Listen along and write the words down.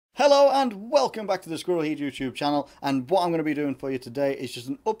Hello and welcome back to the Squirrel Heat YouTube channel, and what I'm going to be doing for you today is just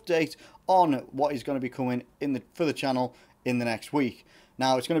an update on what is going to be coming for the channel in the next week.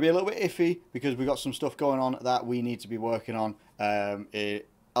 Now it's going to be a little bit iffy because we've got some stuff going on that we need to be working on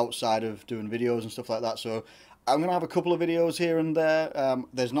outside of doing videos and stuff like that, so I'm going to have a couple of videos here and there.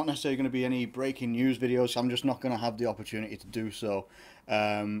 There's not necessarily going to be any breaking news videos, so I'm just not going to have the opportunity to do so.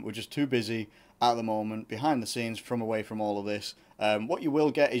 We're just too busy at the moment, behind the scenes, away from all of this. What you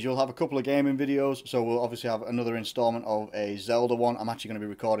will get is you'll have a couple of gaming videos, so we'll obviously have another installment of a Zelda one. I'm actually going to be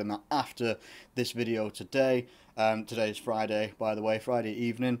recording that after this video today. Today is Friday, by the way, Friday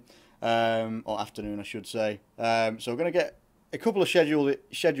evening, or afternoon I should say. So we're going to get a couple of scheduled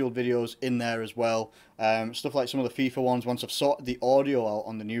videos in there as well. Stuff like some of the FIFA ones, once I've sorted the audio out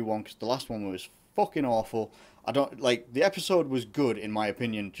on the new one, because the last one was fucking awful. I don't like, the episode was good in my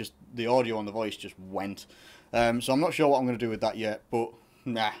opinion, just the audio and the voice just went. So I'm not sure what I'm going to do with that yet, but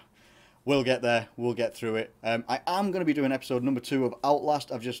nah, we'll get there, we'll get through it. I am going to be doing episode number 2 of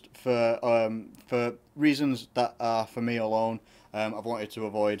Outlast. I've just, for reasons that are for me alone, I've wanted to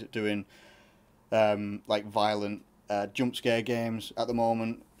avoid doing like violent jump scare games at the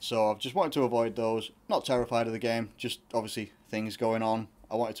moment, so I've just wanted to avoid those. Not terrified of the game, just obviously things going on.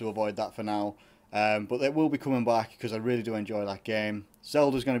 I wanted to avoid that for now, but they will be coming back because I really do enjoy that game.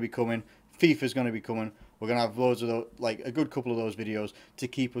 Zelda's going to be coming, FIFA's going to be coming. We're going to have loads of those, like a good couple of those videos to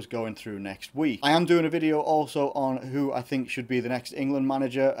keep us going through next week. I am doing a video also on who I think should be the next England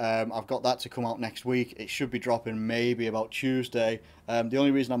manager. I've got that to come out next week. It should be dropping maybe about Tuesday. The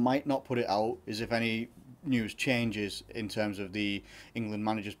only reason I might not put it out is if any news changes in terms of the England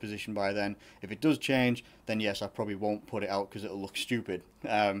manager's position by then. If it does change, then yes, I probably won't put it out because it'll look stupid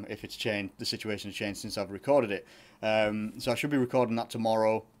if it's changed, the situation's changed since I've recorded it. So I should be recording that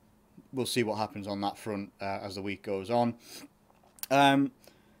tomorrow. We'll see what happens on that front as the week goes on. Then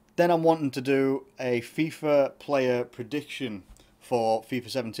I'm wanting to do a FIFA player prediction for FIFA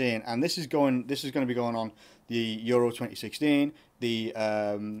 17, and this is going to be going on the Euro 2016, the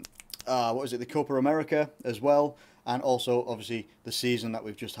what is it, the Copa America as well, and also obviously the season that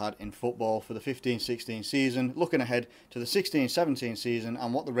we've just had in football for the 15-16 season, looking ahead to the 16-17 season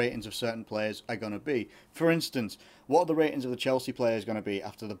and what the ratings of certain players are going to be. For instance, what are the ratings of the Chelsea players going to be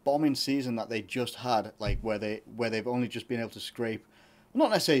after the bombing season that they just had, like where they've only just been able to scrape, well,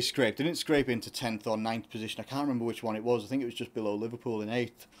 not necessarily scrape, they didn't scrape into 10th or 9th position, I can't remember which one it was, I think it was just below Liverpool in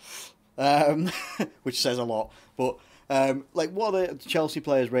 8th, which says a lot, but like what are the Chelsea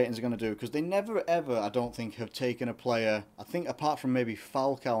players' ratings are going to do? Because they never ever, I don't think, have taken a player, I think apart from maybe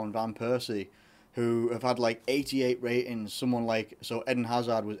Falcao and Van Persie, who have had like 88 ratings. Someone like, so Eden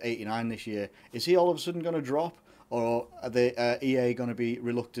Hazard was 89 this year. Is he all of a sudden going to drop? Or are they, EA going to be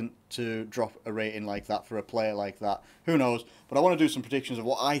reluctant to drop a rating like that for a player like that? Who knows? But I want to do some predictions of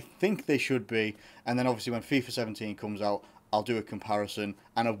what I think they should be. And then obviously when FIFA 17 comes out, I'll do a comparison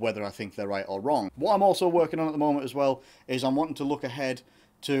and of whether I think they're right or wrong. What I'm also working on at the moment as well is I'm wanting to look ahead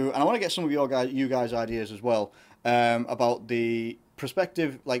to, and I want to get some of you guys' ideas as well, about the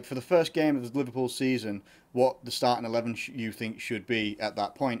perspective, like for the first game of the Liverpool season, what the starting 11 you think should be at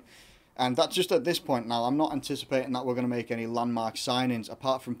that point. And that's just at this point now. I'm not anticipating that we're going to make any landmark signings,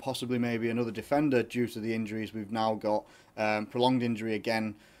 apart from possibly maybe another defender due to the injuries we've now got, prolonged injury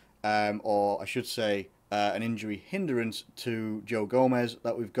again, or I should say, an injury hindrance to Joe Gomez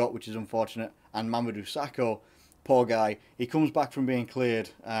that we've got, which is unfortunate, and Mamadou Sakho, poor guy, he comes back from being cleared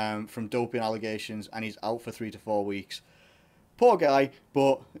from doping allegations and he's out for 3 to 4 weeks. Poor guy,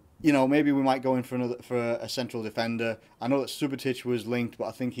 but you know, maybe we might go in for a central defender. I know that Subotic was linked, but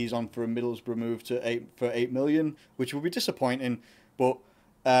I think he's on for a Middlesbrough move to 8 million, which will be disappointing. But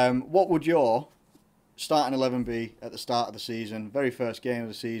what would your starting 11 be at the start of the season, very first game of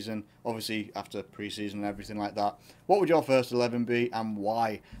the season, obviously after pre-season and everything like that? What would your first 11 be and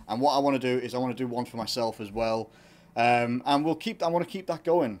why? And what I want to do is I want to do one for myself as well, and I want to keep that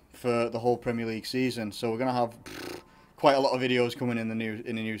going for the whole Premier League season. So we're going to have quite a lot of videos coming in the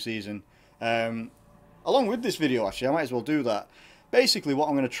new season. Along with this video, actually, I might as well do that. Basically, what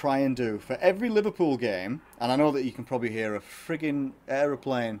I'm going to try and do for every Liverpool game, and I know that you can probably hear a friggin'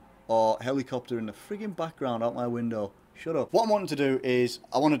 aeroplane or helicopter in the friggin' background out my window. Shut up. What I'm wanting to do is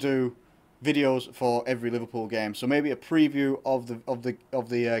I want to do videos for every Liverpool game. So maybe a preview of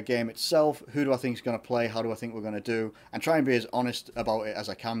the game itself. Who do I think is going to play? How do I think we're going to do? And try and be as honest about it as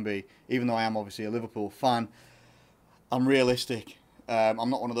I can be. Even though I am obviously a Liverpool fan, I'm realistic. I'm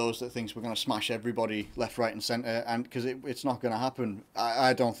not one of those that thinks we're going to smash everybody left, right, and centre, and because it's not going to happen.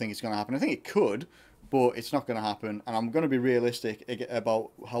 I don't think it's going to happen. I think it could, but it's not going to happen, and I'm going to be realistic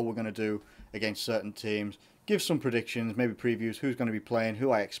about how we're going to do against certain teams, give some predictions, maybe previews, who's going to be playing,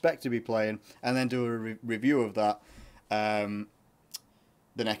 who I expect to be playing, and then do a review of that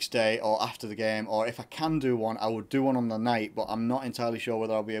the next day or after the game. Or if I can do one, I would do one on the night, but I'm not entirely sure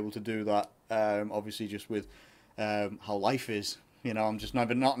whether I'll be able to do that, obviously just with how life is. You know, I'm just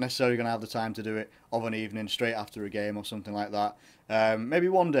not necessarily going to have the time to do it of an evening straight after a game or something like that. Maybe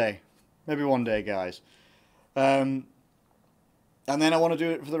one day, guys. And then I want to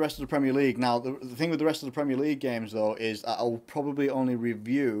do it for the rest of the Premier League. Now, the thing with the rest of the Premier League games, though, is that I'll probably only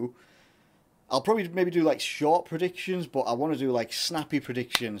review... I'll probably maybe do, like, short predictions, but I want to do, like, snappy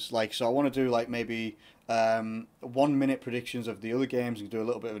predictions. Like, so I want to do, like, maybe 1 minute predictions of the other games and do a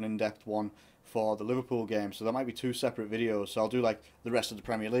little bit of an in-depth one for the Liverpool game. So there might be 2 separate videos. So I'll do, like, the rest of the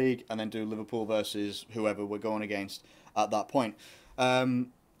Premier League and then do Liverpool versus whoever we're going against at that point. And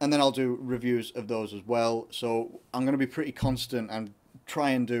then I'll do reviews of those as well. So I'm going to be pretty constant and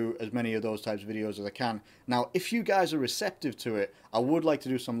try and do as many of those types of videos as I can. Now, if you guys are receptive to it, I would like to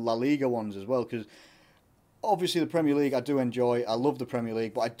do some La Liga ones as well, because obviously the Premier League I do enjoy. I love the Premier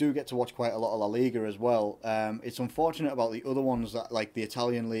League, but I do get to watch quite a lot of La Liga as well. It's unfortunate about the other ones, that like the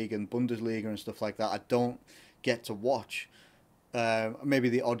Italian League and Bundesliga and stuff like that, I don't get to watch. Maybe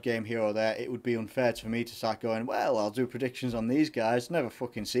the odd game here or there. It would be unfair for me to start going, well, I'll do predictions on these guys. Never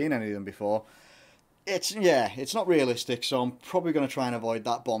fucking seen any of them before. It's not realistic, so I'm probably going to try and avoid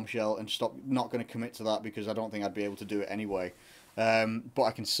that bombshell and not going to commit to that, because I don't think I'd be able to do it anyway. But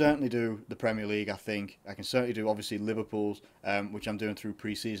I can certainly do the Premier League, I think. I can certainly do, obviously, Liverpool's, which I'm doing through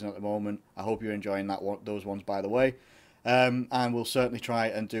pre-season at the moment. I hope you're enjoying those ones, by the way. And we'll certainly try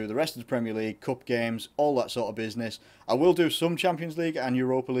and do the rest of the Premier League, cup games, all that sort of business. I will do some Champions League and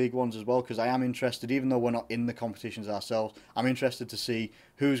Europa League ones as well, because I am interested, even though we're not in the competitions ourselves, I'm interested to see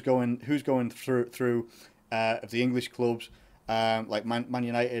who's going through of the English clubs, like Man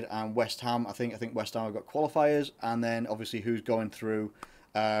United and West Ham. I think West Ham have got qualifiers, and then obviously who's going through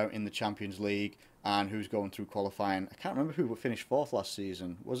in the Champions League and who's going through qualifying. I can't remember who finished 4th last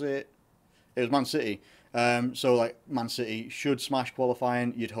season. Was it? It was Man City. So like Man City should smash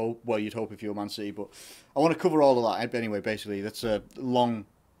qualifying. You'd hope. Well, you'd hope if you're Man City, but I want to cover all of that anyway. Basically, that's a long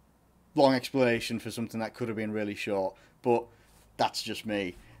explanation for something that could have been really short, but that's just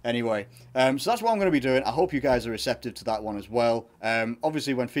me. Anyway, so that's what I'm going to be doing. I hope you guys are receptive to that one as well.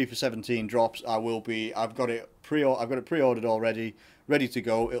 Obviously, when FIFA 17 drops, I've got it pre-ordered already, ready to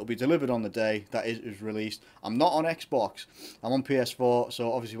go. It'll be delivered on the day that it is released. I'm not on Xbox. I'm on PS4.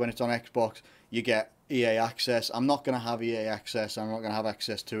 So obviously, when it's on Xbox, you get EA access. I'm not going to have EA access. I'm not going to have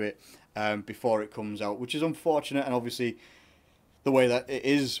access to it before it comes out, which is unfortunate. And obviously, the way that it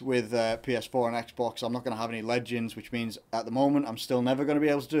is with PS4 and Xbox, I'm not going to have any Legends, which means at the moment I'm still never going to be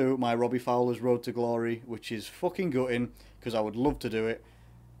able to do my Robbie Fowler's Road to Glory, which is fucking gutting, because I would love to do it,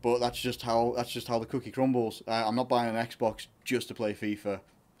 but that's just how the cookie crumbles. I'm not buying an Xbox just to play FIFA,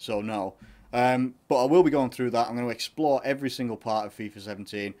 so no. But I will be going through that. I'm going to explore every single part of FIFA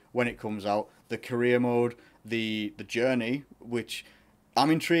 17 when it comes out. The career mode, the journey, which I'm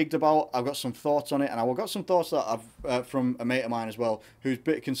intrigued about. I've got some thoughts on it, and I've got some thoughts that I've from a mate of mine as well, who's a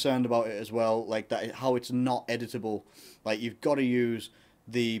bit concerned about it as well, like that how it's not editable. Like, you've got to use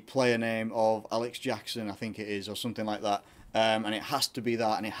the player name of Alex Jackson, I think it is, or something like that, and it has to be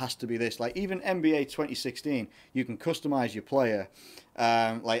that, and it has to be this. Like, even NBA 2016, you can customize your player,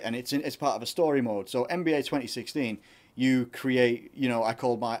 and it's part of a story mode. So NBA 2016. You create, I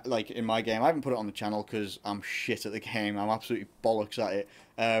called in my game, I haven't put it on the channel because I'm shit at the game, I'm absolutely bollocks at it,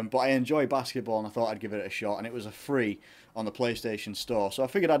 but I enjoy basketball and I thought I'd give it a shot, and it was a free on the PlayStation Store, so I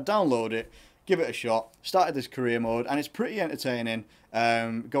figured I'd download it, give it a shot, started this career mode, and it's pretty entertaining,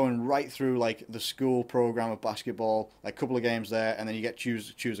 going right through like the school program of basketball, like a couple of games there, and then you get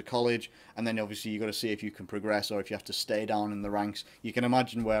choose a college, and then obviously you got to see if you can progress or if you have to stay down in the ranks. You can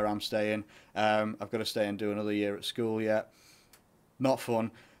imagine where I'm staying. I've got to stay and do another year at school yet. Not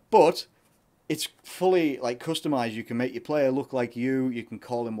fun, but it's fully like customized. You can make your player look like you can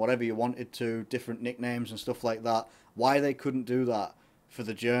call him whatever you wanted to, different nicknames and stuff like that. Why they couldn't do that for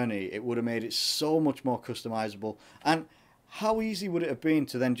the journey? It would have made it so much more customizable. And how easy would it have been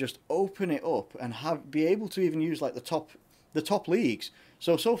to then just open it up and be able to even use like the top leagues?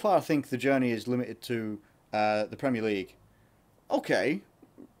 So far I think the journey is limited to the Premier League. Okay,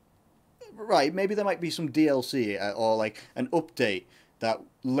 right, maybe there might be some DLC or like an update that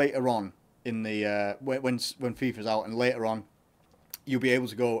later on in the when FIFA's out, and later on you'll be able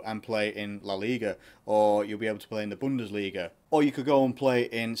to go and play in La Liga, or you'll be able to play in the Bundesliga, or you could go and play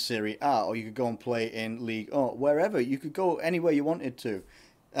in Serie A, or you could go and play in League, or wherever. You could go anywhere you wanted to.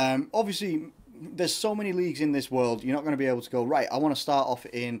 Obviously, there's so many leagues in this world, you're not going to be able to go, right, I want to start off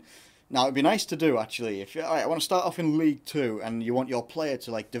in Now it'd be nice to do actually. If I want to start off in League Two and you want your player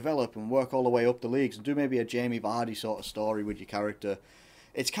to like develop and work all the way up the leagues and do maybe a Jamie Vardy sort of story with your character,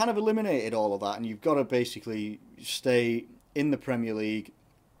 it's kind of eliminated all of that, and you've got to basically stay in the Premier League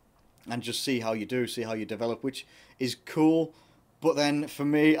and just see how you do, see how you develop, which is cool. But then for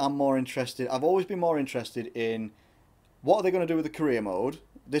me, I'm more interested. I've always been more interested in what are they going to do with the career mode.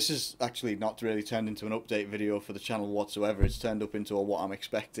 This is actually not really turned into an update video for the channel whatsoever. It's turned up into what I'm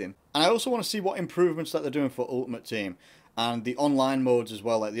expecting. And I also want to see what improvements that they're doing for Ultimate Team and the online modes as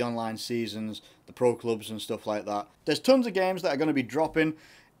well, like the online seasons, the pro clubs and stuff like that. There's tons of games that are going to be dropping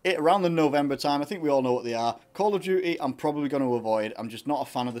around the November time. I think we all know what they are. Call of Duty, I'm probably going to avoid. I'm just not a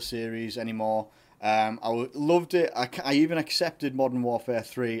fan of the series anymore. I loved it. I even accepted Modern Warfare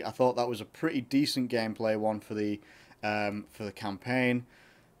 3. I thought that was a pretty decent gameplay one for the campaign.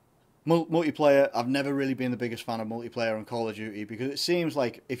 Multiplayer, I've never really been the biggest fan of multiplayer on Call of Duty because it seems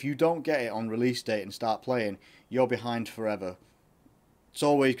like if you don't get it on release date and start playing, you're behind forever.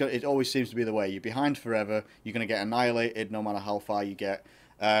 It always seems to be the way. You're behind forever. You're going to get annihilated no matter how far you get.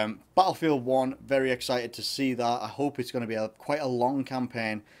 Battlefield 1, very excited to see that. I hope it's going to be quite a long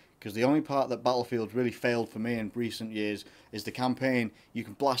campaign, because the only part that Battlefield really failed for me in recent years is the campaign. You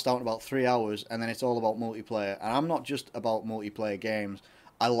can blast out in about 3 hours and then it's all about multiplayer. And I'm not just about multiplayer games.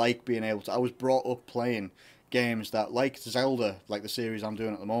 I like being able to... I was brought up playing games that, like Zelda, like the series I'm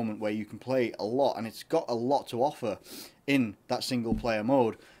doing at the moment, where you can play a lot and it's got a lot to offer in that single player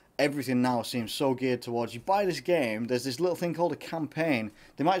mode. Everything now seems so geared towards, you buy this game, there's this little thing called a campaign.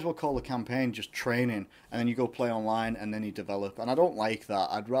 They might as well call the campaign just training, and then you go play online and then you develop. And I don't like that.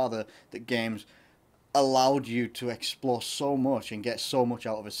 I'd rather that games allowed you to explore so much and get so much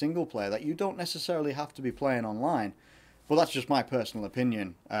out of a single player that you don't necessarily have to be playing online. But that's just my personal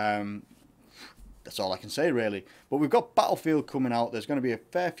opinion. That's all I can say, really. But we've got Battlefield coming out. There's going to be a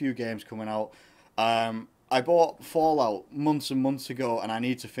fair few games coming out. I bought Fallout months and months ago, and I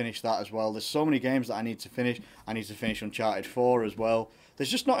need to finish that as well. There's so many games that I need to finish. I need to finish Uncharted 4 as well.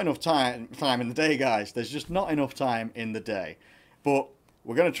 There's just not enough time in the day, guys. There's just not enough time in the day. But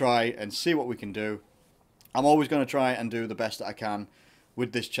we're going to try and see what we can do. I'm always going to try and do the best that I can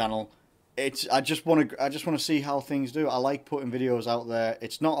with this channel. I just want to see how things do. I like putting videos out there.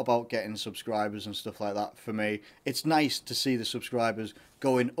 It's not about getting subscribers and stuff like that for me. It's nice to see the subscribers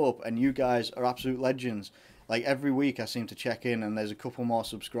going up, and you guys are absolute legends. Like every week I seem to check in and there's a couple more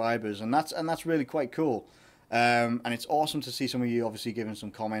subscribers, and that's really quite cool. And it's awesome to see some of you obviously giving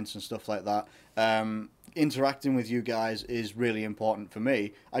some comments and stuff like that. Interacting with you guys is really important for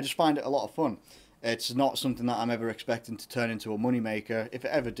me. I just find it a lot of fun. It's not something that I'm ever expecting to turn into a moneymaker. If it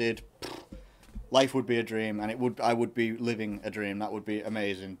ever did, life would be a dream, and I would be living a dream. That would be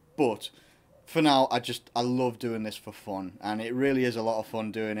amazing. But for now, I love doing this for fun, and it really is a lot of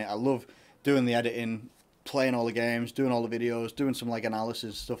fun doing it. I love doing the editing, playing all the games, doing all the videos, doing some like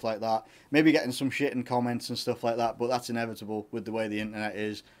analysis, stuff like that. Maybe getting some shit in comments and stuff like that, but that's inevitable with the way the internet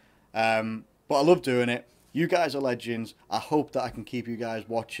is. But I love doing it. You guys are legends. I hope that I can keep you guys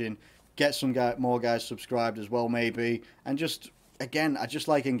watching. Get some more guys subscribed as well, maybe. And just, again, I just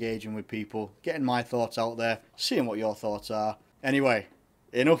like engaging with people, getting my thoughts out there, seeing what your thoughts are. Anyway,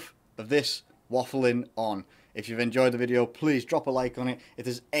 enough of this waffling on. If you've enjoyed the video, please drop a like on it. If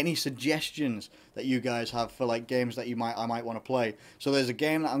there's any suggestions that you guys have for like games that I might want to play. So there's a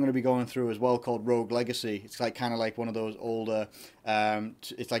game that I'm going to be going through as well called Rogue Legacy. It's like kind of like one of those older,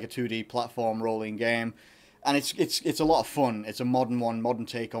 it's like a 2D platform rolling game. And it's a lot of fun. It's a modern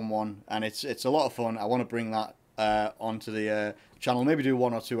take on one, and it's a lot of fun. I want to bring that onto the channel. Maybe do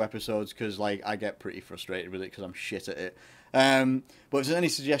 1 or 2 episodes, because like I get pretty frustrated with it because I'm shit at it. But if there's any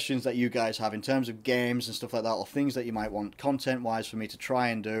suggestions that you guys have in terms of games and stuff like that, or things that you might want content-wise for me to try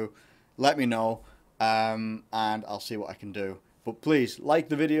and do, let me know, and I'll see what I can do. But please like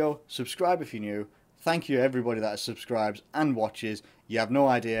the video, subscribe if you're new. Thank you everybody that subscribes and watches. You have no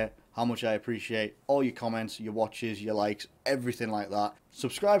idea how much I appreciate all your comments, your watches, your likes, everything like that.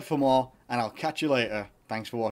 Subscribe for more, and I'll catch you later. Thanks for watching.